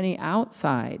are many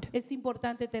outside, Es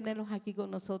importante tenerlos aquí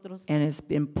con nosotros. and it's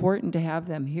important to have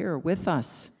them here with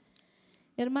us.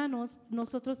 Hermanos,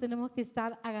 nosotros tenemos que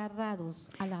estar agarrados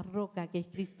a la roca que es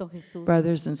Cristo Jesús.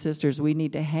 Brothers and sisters, we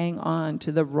need to hang on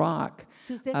to the rock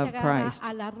Si usted se of agarra Christ.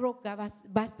 a la roca, va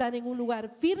a estar en un lugar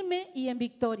firme y en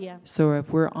victoria. So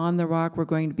if we're on the rock, we're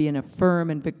going to be in a firm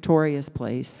and victorious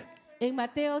place. En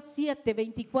Mateo 7,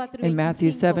 24 y In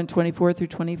Matthew 7, 25, 24 through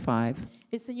 25,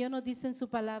 el Señor nos dice en su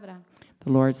palabra, the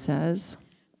Lord says,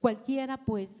 cualquiera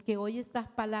pues que oye estas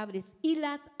palabras y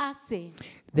las hace,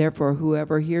 therefore,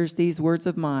 whoever hears these words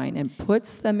of mine and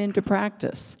puts them into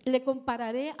practice le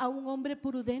compararé a un hombre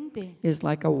prudente is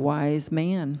like a wise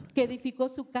man que edificó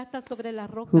su casa sobre la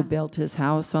who roca. built his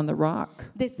house on the rock.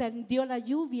 Descendió la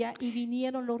lluvia y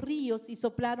vinieron los ríos y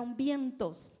soplaron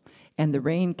vientos And the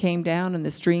rain came down, and the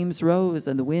streams rose,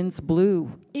 and the winds blew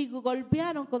y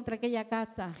golpearon contra aquella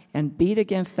casa, and beat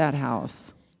against that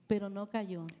house. pero no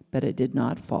cayó But it did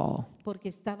not fall, porque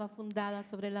estaba fundada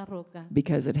sobre la roca.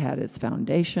 because it had its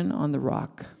foundation on the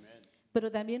rock. Pero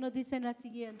también nos dice en la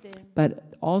siguiente,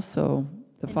 But also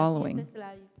the en la following: siguiente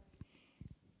slide,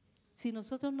 si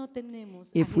nosotros no tenemos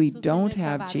a if we Jesús en don't nuestra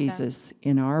have barca, Jesus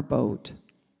in our boat,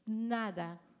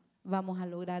 nada vamos a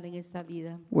lograr en esta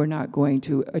vida. we're not going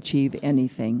to achieve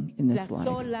anything in this Las life.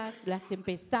 olas, las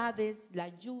tempestades, la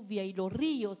lluvia y los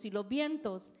ríos y los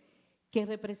vientos que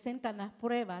representan las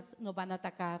pruebas nos van a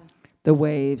atacar. The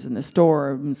waves and the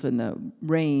storms and the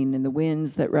rain and the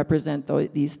winds that represent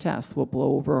these tests will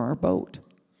blow over our boat.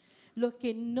 Los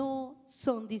que no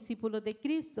son discípulos de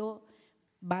Cristo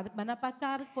van a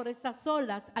pasar por esas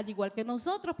olas, al igual que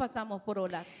nosotros pasamos por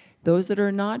olas. Those that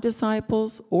are not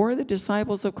disciples or the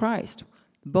disciples of Christ,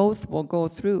 both will go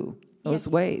through those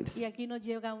waves. Y aquí nos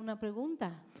llega una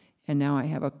pregunta. And now I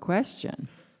have a question.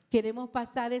 ¿Queremos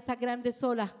pasar esas grandes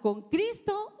olas con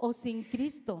Cristo o sin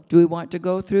Cristo? Do we want to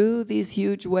go through these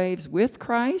huge waves with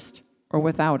Christ or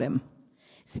without him?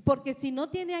 Porque si no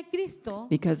tiene a Cristo,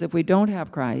 Because if we don't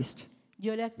have Christ,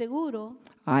 yo le aseguro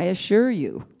I assure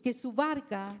you que su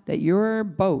barca that your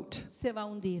boat se va a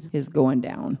hundir, is going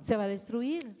down. se va a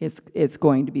destruir, It's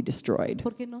going to be destroyed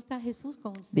porque no está Jesús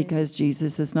con usted. because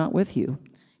Jesus is not with you.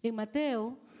 En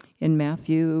Mateo In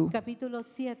Matthew capítulo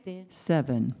 7,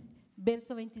 7,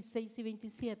 versos 26 y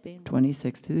 27,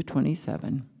 26 through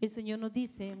 27, el Señor nos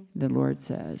dice, the Lord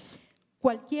says,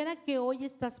 cualquiera que oye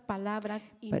estas palabras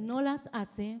y But- no las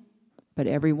hace, "But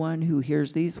everyone who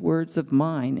hears these words of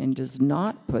mine and does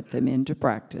not put them into lo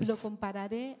practice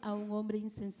compararé a un hombre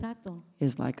insensato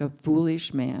is like a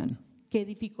foolish man que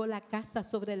edificó la casa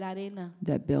sobre la arena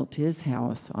that built his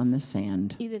house on the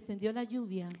sand. y descendió la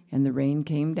lluvia And the rain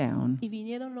came down, y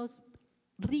vinieron los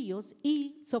ríos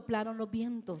y soplaron los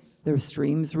vientos the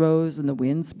streams rose and the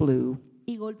winds blew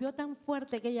y golpeó tan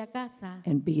fuerte aquella casa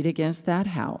and beat against that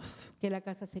house, que la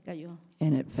casa se cayó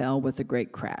and it fell with a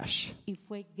great crash." y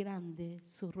fue grande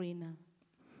su ruina.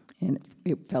 And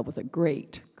it fell with a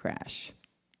great crash.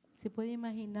 ¿Se puede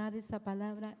imaginar esa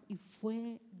palabra? Y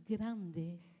fue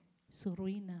grande su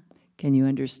ruina. Can you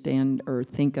understand or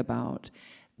think about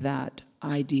that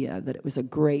idea that it was a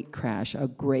great crash, a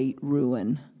great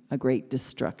ruin, a great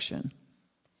destruction?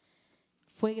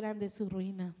 Fue grande su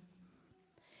ruina.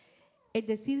 El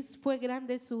decir fue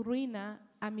grande su ruina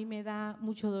a mí me da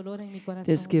mucho dolor en mi corazón.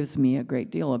 This gives me a great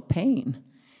deal of pain to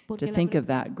Porque, think of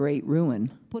that great ruin.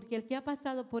 porque el que ha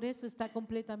pasado por eso está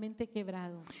completamente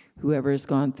quebrado. Whoever has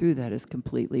gone through that is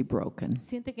completely broken.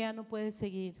 Siente que ya no puede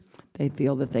seguir. They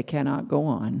feel that they cannot go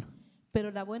on.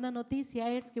 Pero la buena noticia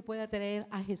es que pueda traer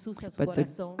a Jesús a su But the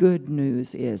corazón. good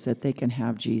news is that they can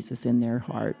have Jesus in their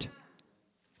heart.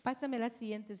 Pásame la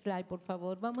siguiente slide, por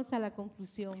favor. Vamos a la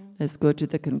conclusión. Let's go to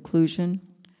the conclusion.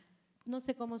 No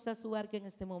sé cómo está su barca en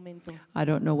este momento. I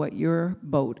don't know what your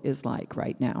boat is like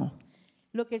right now.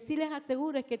 Lo que sí les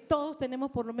aseguro es que todos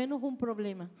tenemos por lo menos un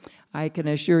problema. I can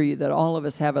assure you that all of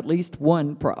us have at least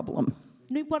one problem.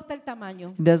 No importa el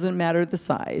tamaño. It doesn't matter the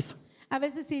size. A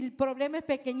veces si el problema es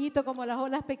pequeñito como las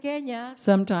olas pequeñas,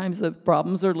 Sometimes the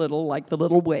problems are little, like the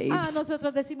little waves,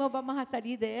 nosotros decimos vamos a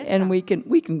salir de esta. and we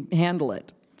can handle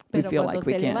it. We Pero feel cuando like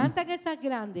we se can. levantan esas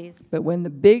grandes, But when the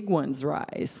big ones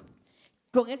rise,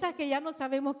 con esas que ya no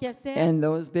sabemos qué hacer, and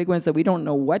those big ones that we don't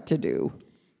know what to do,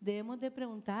 debemos de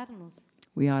preguntarnos,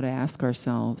 we ought to ask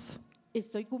ourselves,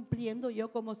 ¿estoy cumpliendo yo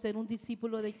como ser un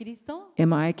discípulo de Cristo?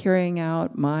 am I carrying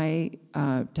out my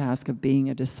task of being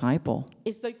a disciple?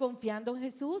 ¿Estoy confiando en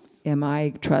Jesús? Am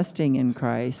I trusting in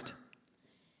Christ?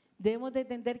 Debemos de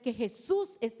entender que Jesús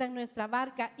está en nuestra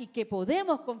barca y que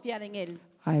podemos confiar en Él.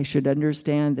 I should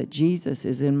understand that Jesus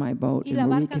is in my boat Y la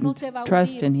and we barca can no se va a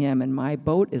trust hundir. in him, and my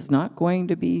boat is not going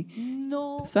to be,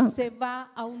 No Sunk. se va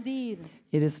a hundir.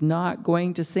 it is not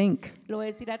going to sink. Lo voy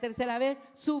a decir la tercera vez,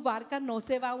 su barca no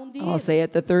se va a hundir. I'll say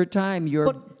it the third time, your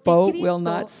Porque boat will Cristo-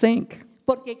 not sink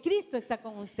Porque Cristo está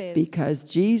con usted. because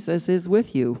Jesus is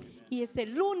with you. Y es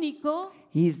el único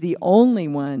He's the only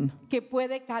one que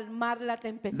puede calmar la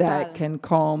tempestad. that can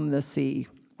calm the sea.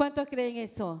 ¿Cuántos creen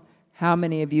eso? How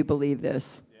many of you believe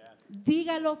this?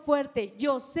 Dígalo fuerte.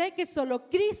 Yo sé que solo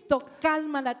Cristo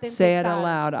calma la tempestad. Say it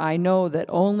aloud. I know that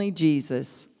only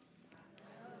Jesus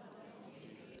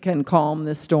can calm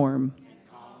the storm.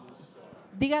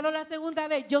 Dígalo la segunda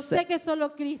vez. Yo sé que solo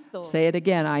Cristo Say it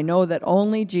again. I know that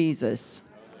only Jesus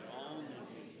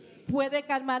puede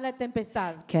calmar la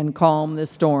tempestad. can calm the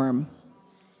storm.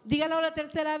 Dígalo la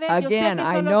tercera vez. Again, Yo sé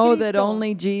que I solo know that Cristo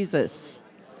only Jesus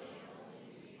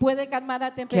puede calmar la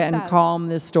can tempestad. calm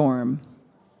the storm.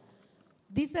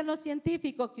 Dicen los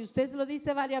científicos que usted lo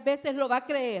dice varias veces, lo va a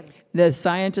creer. The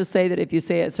scientists say that if you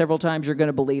say it several times, you're going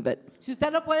to believe it. Si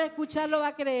usted lo puede escuchar, lo va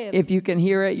a creer. If you can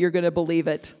hear it, you're going to believe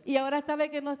it. Y ahora sabe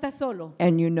que no está solo.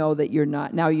 And you know that you're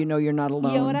not. Now you know you're not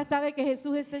Y ahora alone. sabe que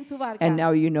Jesús está en su barca. And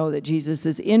now you know that Jesus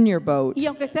is in your boat. Y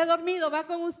aunque esté dormido, va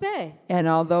con usted. And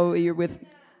although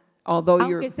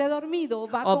Aunque esté dormido,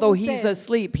 va although con he's usted.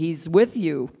 asleep, he's with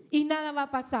you, Y nada va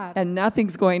a pasar. and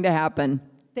nothing's going to happen.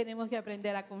 Tenemos que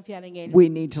aprender a confiar en Él. We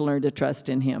need to learn to trust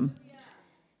in him.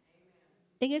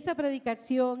 En esa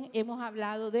predicación hemos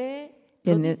hablado de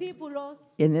los In the- discípulos,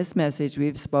 In this message,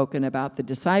 we've spoken about the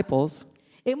disciples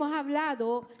hemos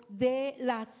hablado de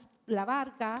la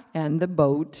barca, and the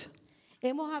boat,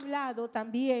 hemos hablado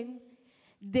también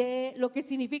de lo que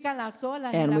significan las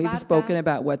olas en and la we've barca, spoken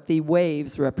about what the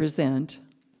waves represent.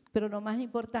 pero lo más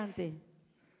importante,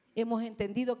 hemos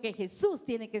entendido que Jesús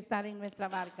tiene que estar en nuestra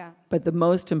barca. But the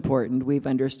most important, we've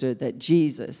understood that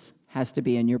Jesus has to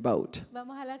be in your boat.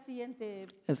 Vamos a la siguiente.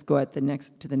 Let's go to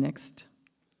the next.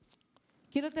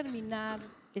 Quiero terminar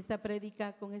esta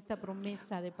prédica con esta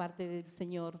promesa de parte del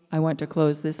Señor. I want to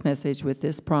close this message with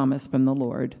this promise from the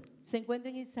Lord Se encuentra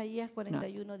en Isaías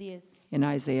 41:10. in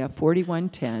Isaiah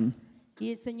 41:10. Y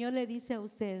el Señor le dice a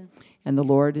usted And the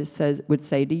Lord would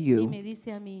say to y you me dice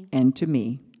a mí, and to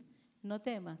me, no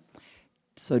temas,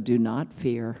 so do not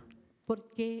fear,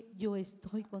 porque yo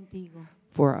estoy contigo.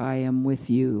 for I am with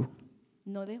you.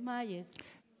 No desmayes,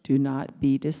 Do not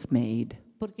be dismayed,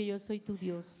 porque yo soy tu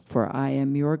Dios, for I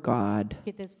am your God.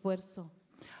 que te esfuerzo.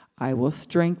 I will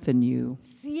strengthen you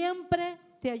Siempre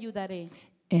te ayudaré.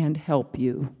 and help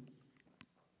you,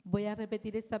 Voy a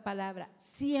repetir esta palabra.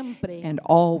 Siempre and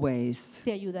always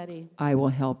te ayudaré. I will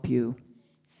help you.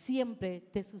 Siempre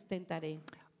te sustentaré.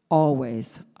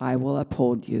 Always I will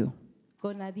uphold you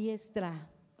Con la diestra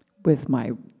with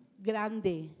my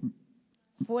grande,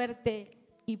 fuerte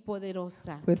y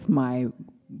poderosa.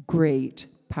 great,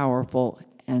 powerful,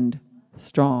 and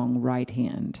strong right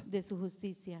hand De su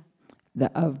justicia.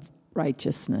 of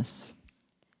righteousness.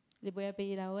 Les voy a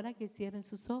pedir ahora que cierren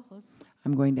sus ojos.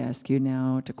 I'm going to ask you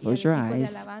now to Y al close your equipo de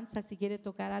eyes, alabanza, si quiere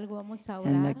tocar algo, vamos a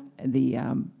and orar. the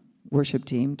worship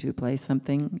team to play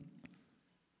something.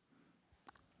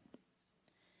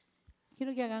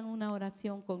 Quiero que hagan una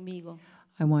oración conmigo.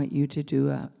 I want you to do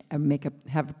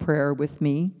have a prayer with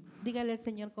me Dígale al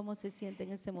Señor cómo se siente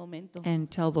en este momento. and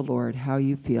tell the Lord how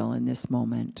you feel in this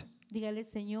moment. Dígale,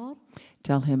 Señor,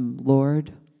 Tell him,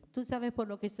 Lord, tú sabes por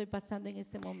lo que estoy pasando en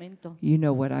este momento. you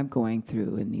know what I'm going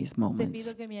through in these Te moments.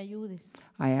 pido que me ayudes.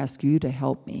 I ask you to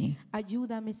help me.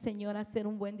 Ayúdame, Señor, a ser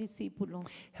un buen discípulo.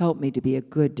 Help me to be a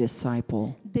good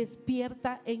disciple.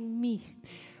 Despierta en mí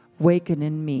Waken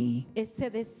in me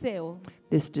ese deseo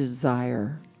this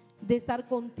desire de estar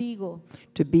contigo,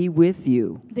 to be with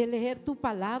you, de leer tu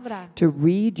palabra. to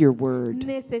read your word.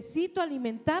 Necesito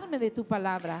alimentarme de tu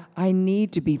palabra. I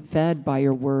need to be fed by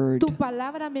your word. Tu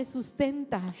palabra me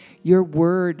sustenta Your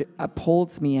word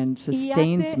upholds me and y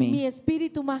sustains hace mi me,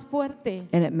 espíritu más fuerte.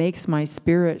 and it makes my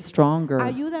spirit stronger.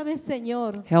 Ayúdame,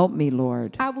 Señor, Help me,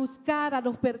 Lord, a buscar a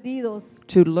los perdidos.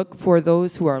 to look for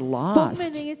those who are Ponme lost.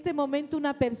 en este momento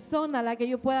una persona a la que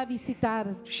yo pueda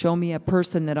visitar Show me a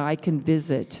person that I can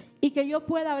visit, y que yo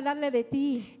pueda hablarle de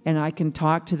ti and I can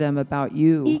talk to them about y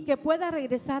you, que pueda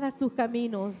regresar a tus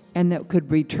caminos. and that could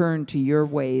return to your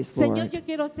ways, Señor, Lord. yo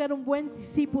quiero ser un buen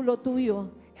discípulo tuyo.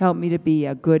 Help me to be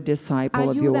a good disciple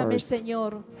of Ayúdame, yours.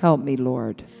 Señor. Help me,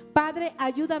 Lord. Padre,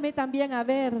 ayúdame también a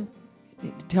ver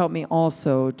Help me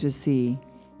also to see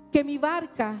que mi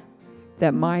barca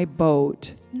that my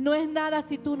boat no es nada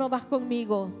si tú no vas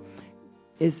conmigo.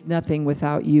 is nothing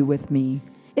without you with me.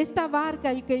 Esta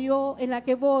barca y que yo en la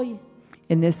que voy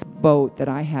And this boat that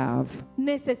I have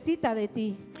necesita de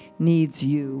ti needs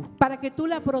you para que tú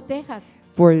la protejas,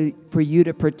 for you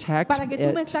to protect para que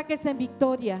tú me it, saques en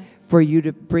victoria. for you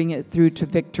to bring it through to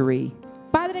victory.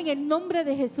 Padre, en el nombre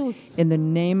de Jesús, In the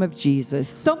name of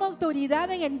Jesus, tomo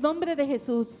autoridad en el nombre de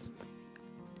Jesús.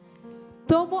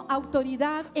 Tomo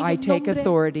autoridad en I el take nombre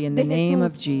authority in the de name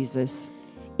of Jesús Jesus,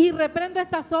 y reprendo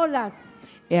esas olas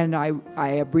and I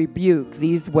rebuke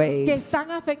these que waves están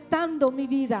afectando mi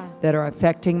vida. that are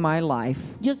affecting my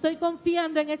life. Yo estoy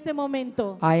confiando en este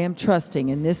momento I am trusting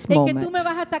in this en que tú moment me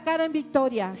vas a sacar en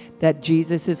victoria. that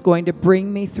Jesus is going to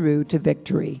bring me through to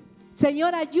victory.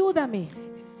 Señor, ayúdame.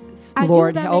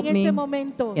 Lord, Ayúdame help en me este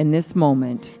momento. in this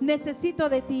moment. Necesito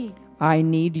de ti I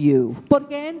need you.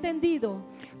 porque he entendido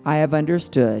I have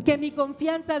understood que mi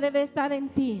confianza debe estar en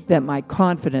ti that my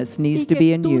confidence y needs to be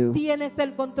que in tú you, tienes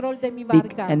el control de mi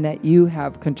barca. and that you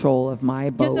have control of my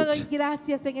Yo te doy boat.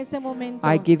 gracias en este momento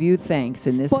I give you thanks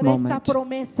in this por esta moment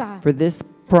promesa for this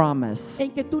promise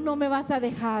en que tú no me vas a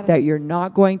dejar, that you're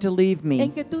not going to leave en me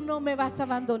que tú no me vas a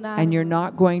abandonar. and you're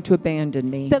not going to abandon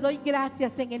me. Te doy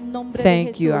gracias en el nombre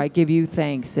Thank de you. I Jesús. give you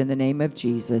thanks in the name of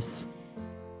Jesus.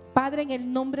 Padre, en el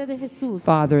nombre de Jesús,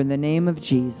 Father, in the name of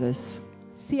Jesus,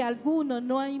 si alguno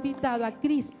no ha invitado a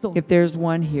Cristo if there's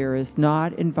one here has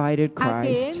not invited a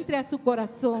que Christ entre a su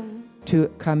corazón, to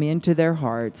come into their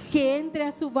hearts, que entre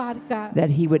a su barca, that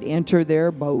he would enter their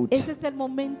boat este es el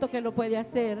momento que lo puede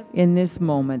hacer in this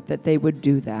moment, that they would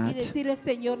do y that, decirle,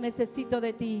 Señor, necesito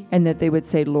de ti. and that they would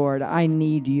say, Lord, I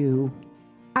need you.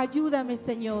 Ayúdame,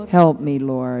 Señor. Help me,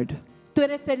 Lord. Tú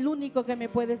eres el único que me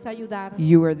puedes ayudar.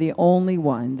 You are the only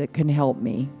one that can help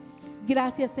me.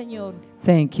 Gracias, Señor,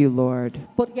 Thank you, Lord.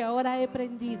 porque ahora he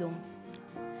aprendido.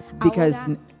 Because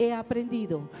Ahora he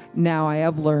aprendido now I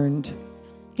have learned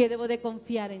que debo de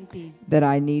confiar en ti. that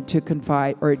I need to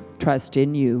confide or trust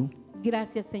in you.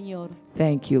 Gracias, Señor.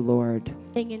 Thank you, Lord.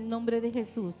 En el nombre de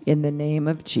Jesús, In the name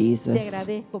of te Jesus,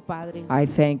 agradezco, Padre. I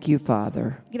thank you,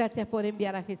 Father. Gracias por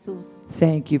enviar a Jesús,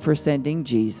 Thank you for sending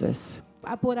Jesus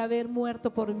por haber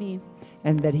muerto por mí.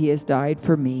 and that he has died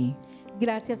for me.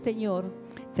 Gracias, Señor,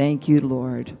 Thank you,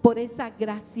 Lord. por esa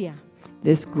gracia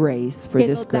This grace, for que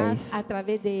this nos das grace a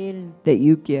través de Él. that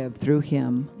you give through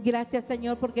him. Gracias,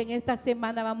 Señor, porque en esta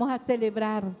semana vamos a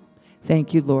celebrar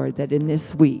Thank you, Lord, that in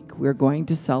this week we're going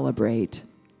to celebrate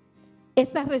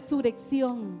esa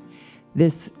resurrección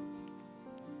this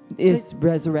is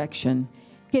resurrection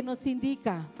que nos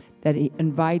indica that He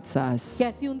invites us que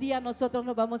así un día nosotros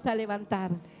nos vamos a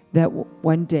levantar that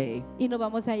one day y nos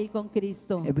vamos a ir con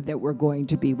Cristo. that we're going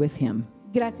to be with Him.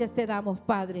 Gracias te damos,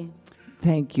 Padre,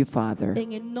 Thank you, Father,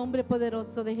 en el nombre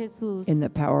poderoso de Jesús. in the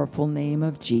powerful name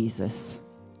of Jesus.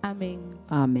 Amén.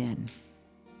 Amen.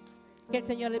 Que el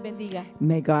Señor les bendiga.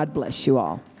 May God bless you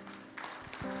all.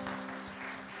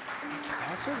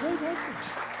 Pastor, great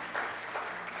message.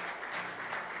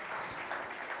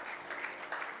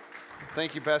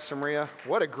 Thank you, Pastor Maria.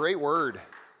 What a great word.